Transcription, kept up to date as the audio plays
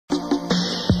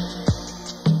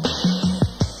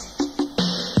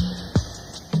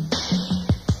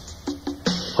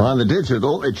On the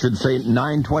digital, it should say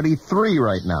 9:23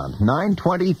 right now.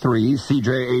 9:23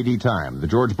 CJAD time. The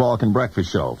George Balcan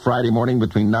Breakfast Show. Friday morning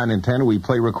between 9 and 10, we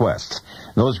play requests.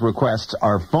 Those requests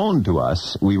are phoned to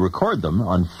us. We record them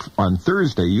on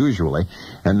Thursday usually,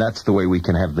 and that's the way we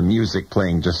can have the music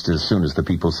playing just as soon as the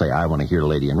people say, I want to hear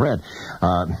Lady in Red.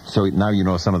 So now you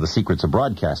know some of the secrets of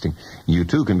broadcasting. You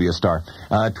too can be a star.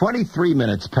 23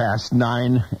 minutes past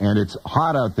 9, and it's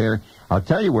hot out there. I'll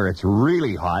tell you where it's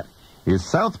really hot. Is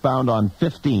southbound on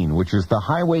 15, which is the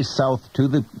highway south to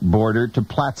the border to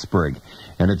Plattsburgh.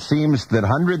 And it seems that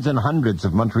hundreds and hundreds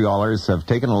of Montrealers have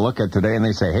taken a look at today and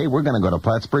they say, hey, we're going to go to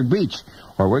Plattsburgh Beach,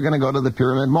 or we're going to go to the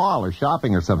Pyramid Mall or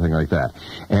shopping or something like that.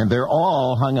 And they're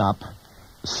all hung up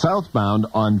southbound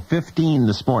on 15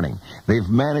 this morning. They've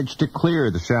managed to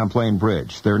clear the Champlain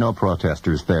Bridge. There are no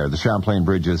protesters there. The Champlain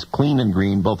Bridge is clean and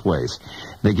green both ways.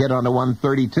 They get onto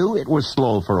 132. It was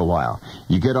slow for a while.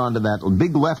 You get onto that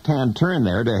big left-hand turn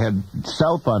there to head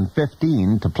south on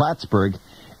 15 to Plattsburgh,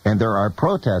 and there are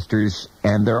protesters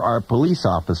and there are police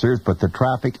officers, but the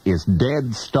traffic is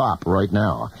dead stop right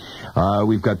now.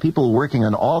 We've got people working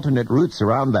on alternate routes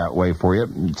around that way for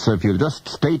you. So if you'll just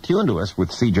stay tuned to us with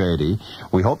CJAD,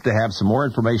 we hope to have some more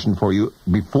information for you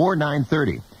before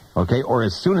 9:30, okay, or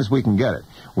as soon as we can get it.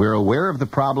 We're aware of the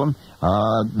problem.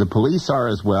 The police are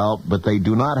as well, but they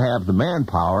do not have the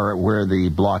manpower where the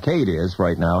blockade is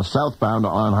right now, southbound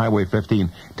on Highway 15,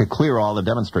 to clear all the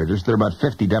demonstrators. There are about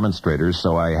 50 demonstrators,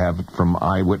 so I have from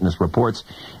eyewitness reports,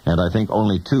 and I think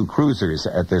only 2 cruisers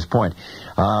at this point.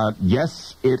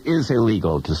 Yes, it is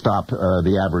illegal to stop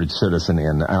the average citizen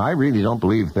in, and I really don't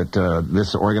believe that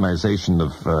this organization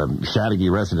of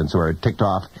Chateauguay residents who are ticked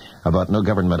off about no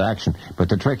government action, but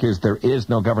the trick is there is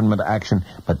no government action,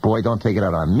 but boy, don't take it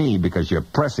out on me, because you're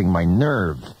pressing my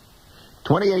nerve.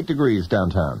 28 degrees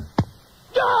downtown.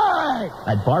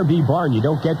 At Barbie Barn, you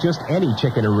don't get just any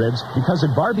chicken or ribs, because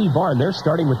at Barbie Barn, they're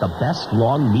starting with the best,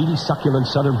 long, meaty, succulent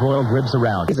southern broiled ribs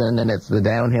around. And it's the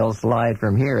downhill slide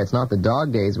from here. It's not the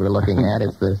dog days we're looking at.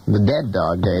 It's the dead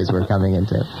dog days we're coming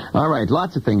into. All right,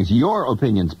 lots of things. Your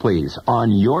opinions, please,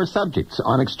 on your subjects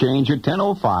on exchange at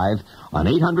 10:05 on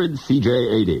 800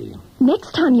 CJAD.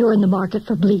 Next time you're in the market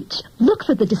for bleach, look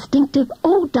for the distinctive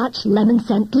Old Dutch lemon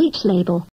scent bleach label.